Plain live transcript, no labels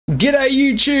G'day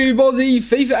YouTube, Aussie,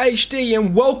 FIFA HD,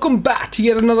 and welcome back to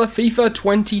yet another FIFA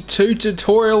 22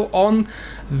 tutorial on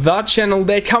the channel.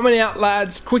 They're coming out,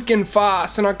 lads, quick and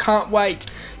fast, and I can't wait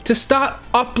to start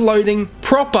uploading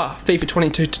proper FIFA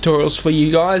 22 tutorials for you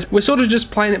guys. We're sort of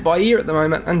just playing it by ear at the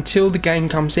moment until the game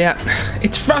comes out.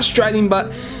 It's frustrating,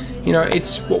 but you know,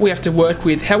 it's what we have to work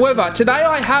with. However, today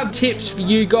I have tips for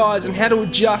you guys on how to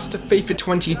adjust to FIFA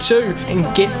 22 and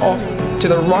get off to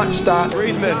the right start.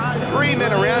 Griezmann, three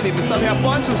men around him, and somehow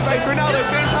finds some space. Ronaldo,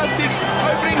 fantastic,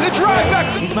 opening the drive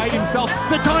back. He's made himself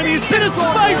the tiniest bit of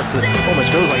space. Almost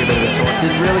feels like a bit of a time.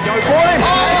 Didn't really go for him.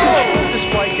 Oh! The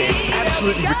display there is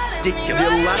absolutely ridiculous.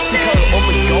 The Elastico on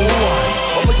the goal line.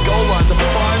 On the goal line, the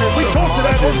finest. We talked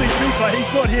about Aussie Fifa.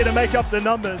 He's not here to make up the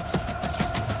numbers.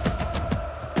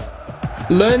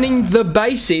 Learning the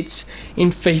basics in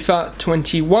FIFA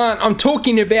 21. I'm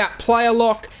talking about player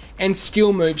lock and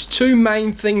skill moves, two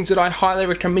main things that I highly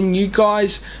recommend you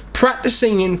guys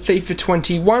practicing in FIFA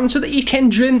 21 so that you can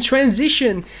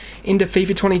transition into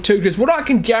FIFA 22, because what I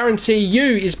can guarantee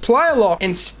you is player lock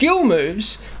and skill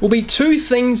moves will be two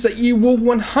things that you will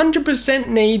 100%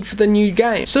 need for the new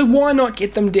game. So why not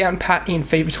get them down pat in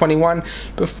FIFA 21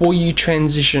 before you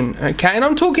transition, okay? And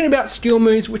I'm talking about skill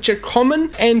moves which are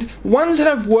common and ones that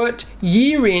have worked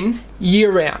year in,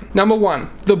 year out. Number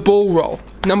one, the ball roll.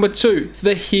 Number two,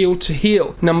 the heel to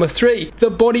heel. Number three, the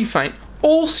body feint.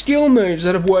 All skill moves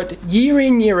that have worked year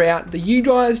in, year out that you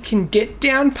guys can get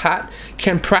down pat,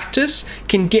 can practice,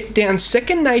 can get down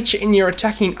second nature in your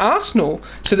attacking arsenal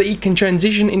so that you can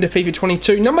transition into FIFA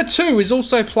 22. Number two is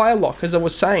also player lock, as I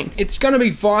was saying. It's going to be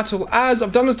vital, as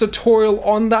I've done a tutorial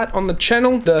on that on the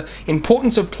channel, the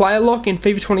importance of player lock in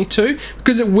FIFA 22,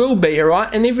 because it will be,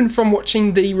 alright? And even from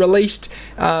watching the released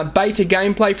beta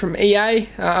gameplay from EA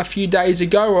a few days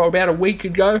ago, or about a week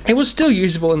ago, it was still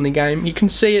usable in the game. You can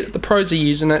see it, the pros are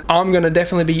using it. I'm going to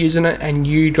definitely be using it, and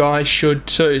you guys should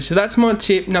too. So that's my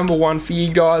tip number one for you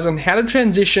guys on how to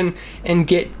transition and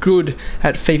get good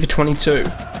at FIFA 22.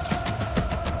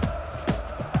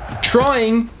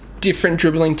 Trying different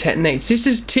dribbling techniques. This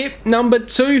is tip number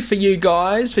two for you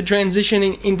guys for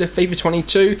transitioning into FIFA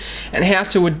 22 and how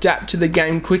to adapt to the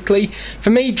game quickly. For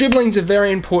me, dribbling is a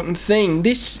very important thing.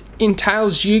 This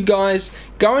entails you guys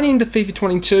going into FIFA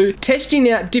 22, testing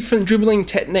out different dribbling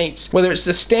techniques, whether it's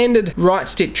the standard right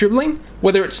stick dribbling,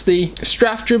 whether it's the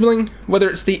strafe dribbling, whether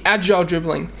it's the agile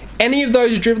dribbling. Any of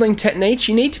those dribbling techniques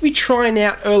you need to be trying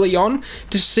out early on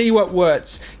to see what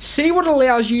works. See what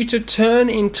allows you to turn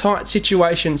in tight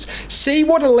situations. See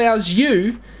what allows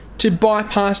you to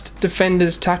bypass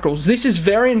defenders' tackles. This is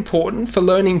very important for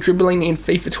learning dribbling in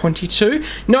FIFA 22.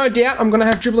 No doubt I'm going to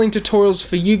have dribbling tutorials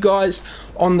for you guys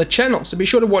on the channel, so be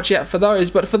sure to watch out for those.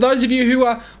 But for those of you who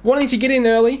are wanting to get in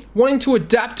early, wanting to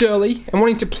adapt early, and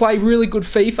wanting to play really good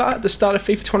FIFA at the start of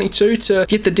FIFA 22 to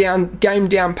get the game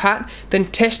down pat,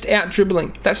 then test out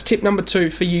dribbling. That's tip number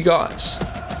two for you guys.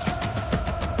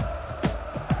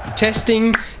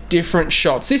 Testing different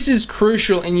shots. This is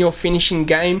crucial in your finishing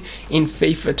game in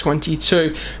FIFA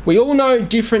 22. We all know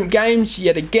different games,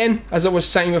 yet again, as I was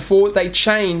saying before, they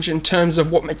change in terms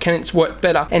of what mechanics work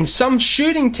better. And some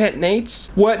shooting techniques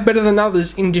work better than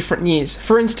others in different years.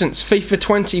 For instance, FIFA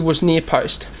 20 was near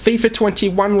post. FIFA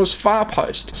 21 was far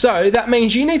post. So that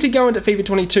means you need to go into FIFA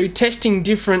 22 testing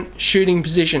different shooting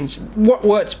positions. What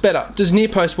works better? Does near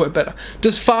post work better?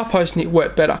 Does far post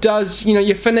work better? Does, you know,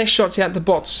 your finesse shots out the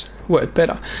box work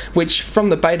better? Which from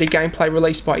the beta gameplay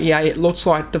released by EA, it looks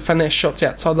like the finesse shots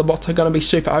outside the box are going to be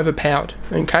super overpowered.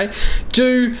 Okay,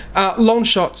 do long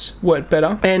shots work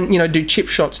better? And you know, do chip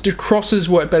shots, do crosses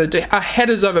work better? Do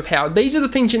headers overpowered? These are the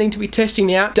things you need to be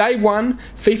testing out day one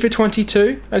FIFA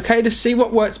 22, okay, to see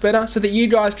what works better so that you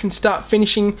guys can start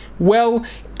finishing well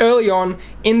early on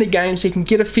in the game so you can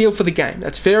get a feel for the game.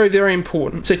 That's very, very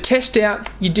important. So test out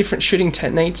your different shooting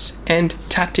techniques and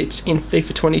tactics in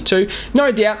FIFA 22.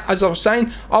 No doubt, as I was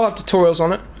saying, I'll have tutorials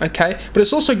on it, okay? But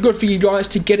it's also good for you guys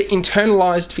to get it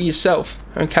internalized for yourself,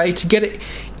 okay? To get it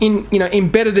in, you know,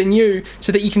 embedded in you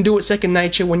so that you can do it second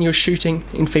nature when you're shooting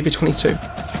in FIFA 22.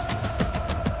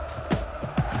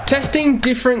 Testing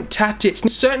different tactics.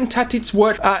 Certain tactics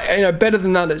work better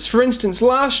than others. For instance,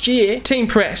 last year, team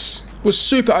press was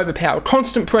super overpowered.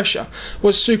 Constant pressure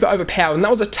was super overpowered, and that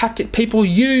was a tactic people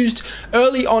used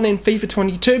early on in FIFA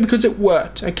 22 because it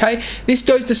worked, okay? This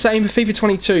goes the same for FIFA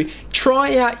 22.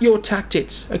 Try out your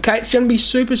tactics, okay? It's going to be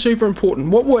super, super important.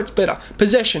 What works better?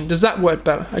 Possession, does that work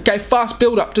better? Okay, fast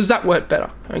build-up, does that work better?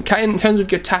 Okay, in terms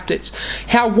of your tactics.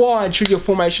 How wide should your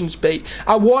formations be?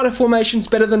 Are wider formations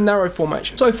better than narrow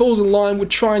formations? So falls in line with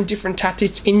trying different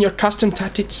tactics in your custom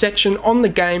tactics section on the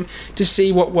game to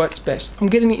see what works best. I'm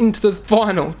getting into the the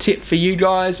final tip for you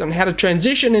guys on how to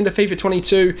transition into FIFA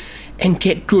 22 and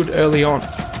get good early on.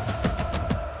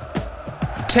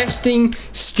 Testing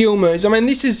skill moves. I mean,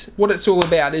 this is what it's all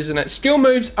about, isn't it? Skill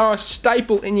moves are a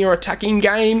staple in your attacking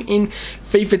game in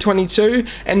FIFA 22,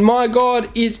 and my God,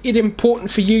 is it important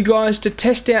for you guys to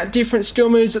test out different skill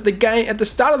moves at the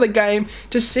start of the game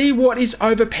to see what is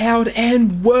overpowered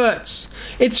and works.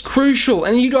 It's crucial,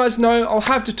 and you guys know I'll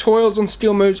have tutorials on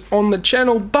skill moves on the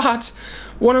channel, but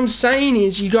what I'm saying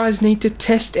is you guys need to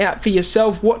test out for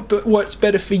yourself what works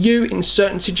better for you in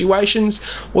certain situations,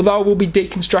 although I will be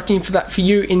deconstructing for that for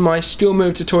you in my skill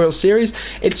move tutorial series.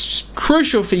 It's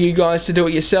crucial for you guys to do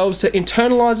it yourselves, to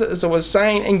internalize it, as I was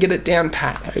saying, and get it down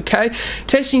pat, okay?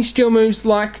 Testing skill moves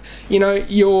like,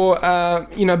 your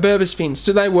Berber spins,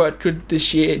 do they work good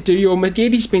this year? Do your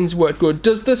Magidi spins work good?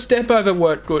 Does the step over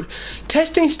work good?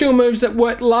 Testing skill moves that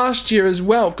worked last year as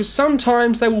well, because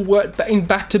sometimes they will work in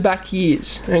back-to-back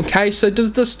years. Okay, so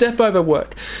does the step over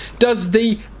work? Does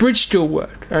the bridge skill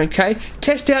work? Okay,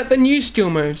 test out the new skill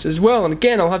moves as well, and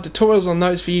again I'll have tutorials on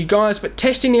those for you guys, but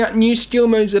testing out new skill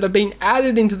moves that have been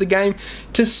added into the game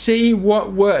to see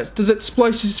what works. Does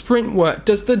explosive sprint work?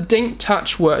 Does the dink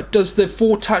touch work? Does the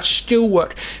 4-touch skill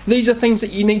work? These are things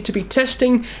that you need to be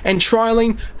testing and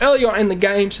trialing early on in the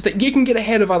game so that you can get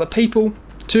ahead of other people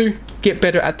to get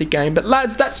better at the game. But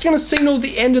lads, that's going to signal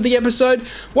the end of the episode.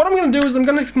 What I'm going to do is I'm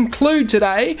going to conclude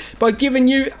today by giving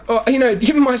you,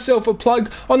 giving myself a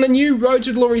plug on the new Road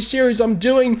to Glory series I'm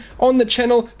doing on the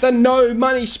channel, the No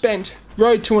Money Spent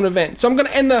Road to an Event. So I'm going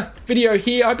to end the video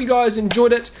here. I hope you guys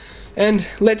enjoyed it, and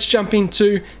let's jump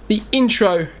into the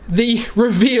intro, the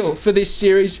reveal for this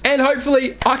series, and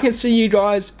hopefully I can see you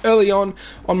guys early on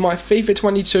my FIFA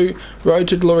 22 Road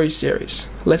to Glory series.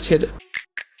 Let's hit it.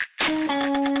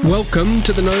 Welcome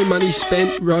to the No Money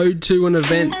Spent Road to an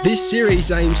Event. This series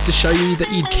aims to show you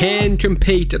that you can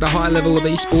compete at a high level of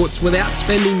esports without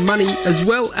spending money, as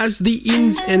well as the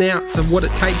ins and outs of what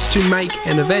it takes to make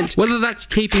an event. Whether that's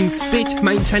keeping fit,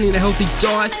 maintaining a healthy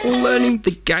diet, or learning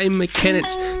the game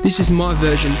mechanics, this is my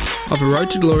version of a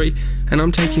Road to Glory, and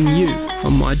I'm taking you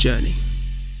on my journey.